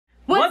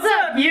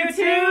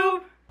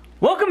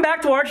Welcome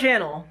back to our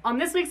channel. On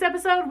this week's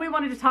episode, we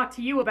wanted to talk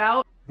to you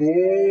about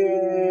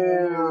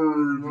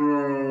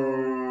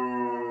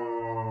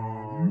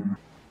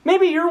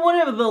Maybe you're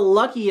one of the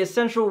lucky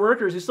essential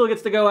workers who still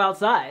gets to go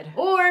outside.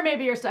 Or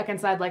maybe you're stuck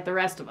inside like the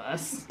rest of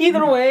us.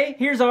 Either way,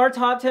 here's our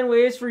top 10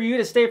 ways for you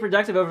to stay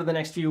productive over the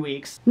next few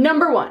weeks.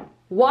 Number 1,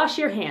 wash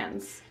your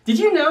hands. Did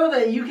you know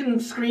that you can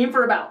scream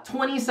for about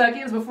 20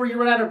 seconds before you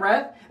run out of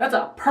breath? That's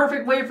a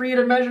perfect way for you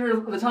to measure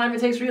the time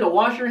it takes for you to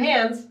wash your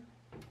hands.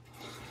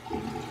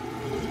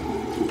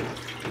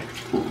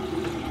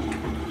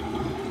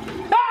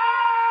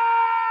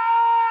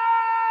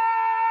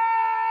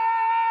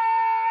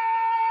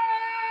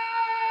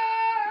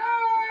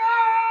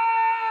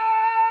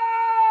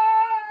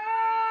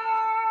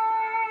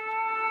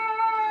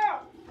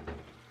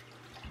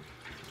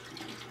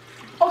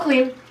 All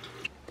clean.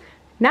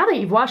 Now that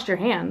you've washed your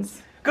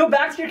hands, Go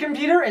back to your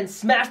computer and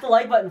smash the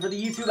like button for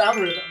the YouTube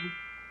algorithm.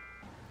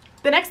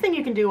 the next thing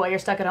you can do while you're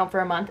stuck at home for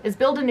a month is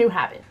build a new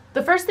habit.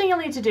 The first thing you'll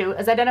need to do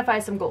is identify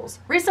some goals.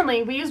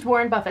 Recently, we used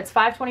Warren Buffett's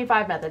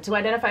 5-25 method to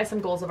identify some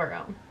goals of our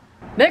own.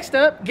 Next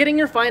up, getting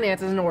your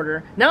finances in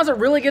order. Now's a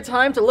really good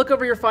time to look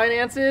over your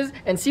finances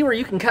and see where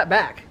you can cut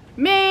back.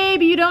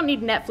 Maybe you don't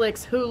need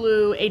Netflix,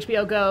 Hulu,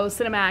 HBO Go,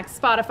 Cinemax,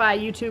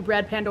 Spotify, YouTube,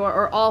 Red, Pandora,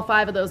 or all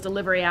 5 of those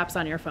delivery apps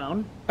on your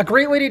phone. A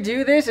great way to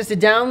do this is to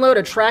download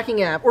a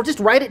tracking app or just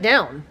write it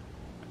down.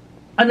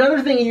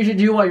 Another thing you should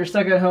do while you're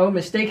stuck at home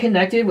is stay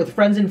connected with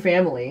friends and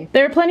family.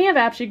 There are plenty of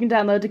apps you can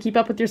download to keep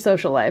up with your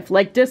social life,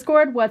 like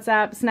Discord,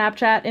 WhatsApp,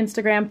 Snapchat,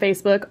 Instagram,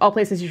 Facebook, all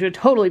places you should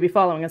totally be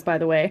following us, by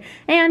the way.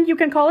 And you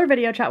can call or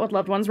video chat with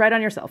loved ones right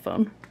on your cell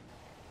phone.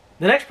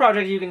 The next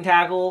project you can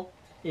tackle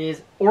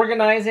is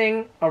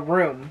organizing a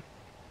room.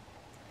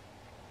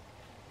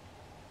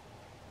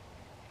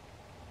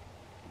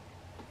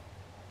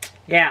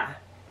 Yeah.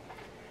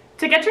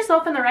 To get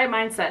yourself in the right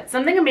mindset,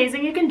 something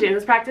amazing you can do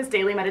is practice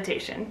daily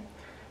meditation.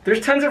 There's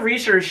tons of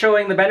research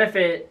showing the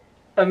benefit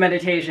of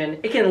meditation.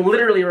 It can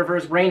literally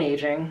reverse brain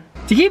aging.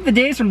 To keep the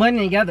days from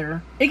blending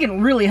together, it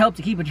can really help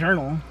to keep a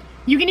journal.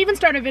 You can even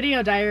start a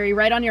video diary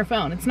right on your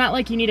phone. It's not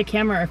like you need a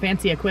camera or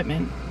fancy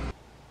equipment.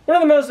 One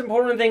of the most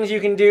important things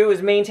you can do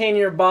is maintain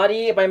your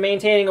body by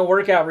maintaining a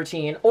workout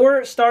routine,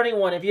 or starting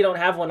one if you don't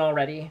have one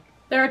already.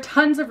 There are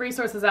tons of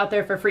resources out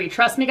there for free.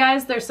 Trust me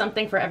guys, there's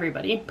something for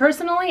everybody.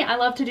 Personally, I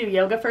love to do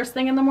yoga first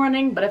thing in the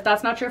morning, but if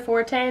that's not your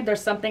forte,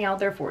 there's something out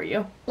there for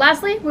you.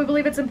 Lastly, we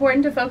believe it's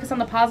important to focus on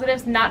the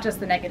positives, not just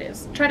the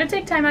negatives. Try to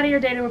take time out of your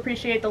day to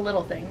appreciate the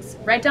little things.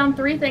 Write down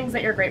 3 things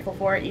that you're grateful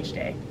for each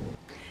day.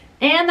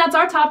 And that's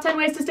our top 10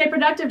 ways to stay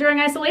productive during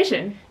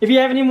isolation. If you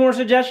have any more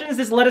suggestions,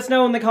 just let us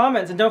know in the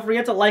comments, and don't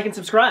forget to like and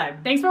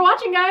subscribe. Thanks for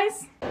watching,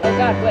 guys! Oh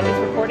god, what, it's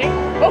recording?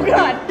 Oh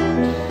god!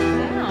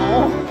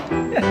 Ow.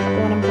 The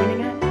one I'm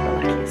pointing at? Oh,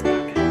 that key's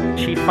stuck.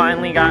 She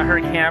finally got her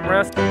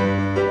camera.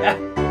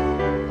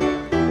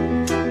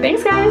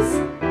 Thanks, guys!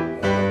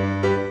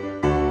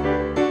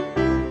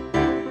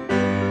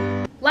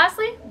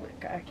 Lastly,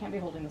 I can't be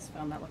holding this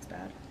phone, that looks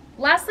bad.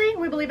 Lastly,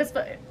 we believe it's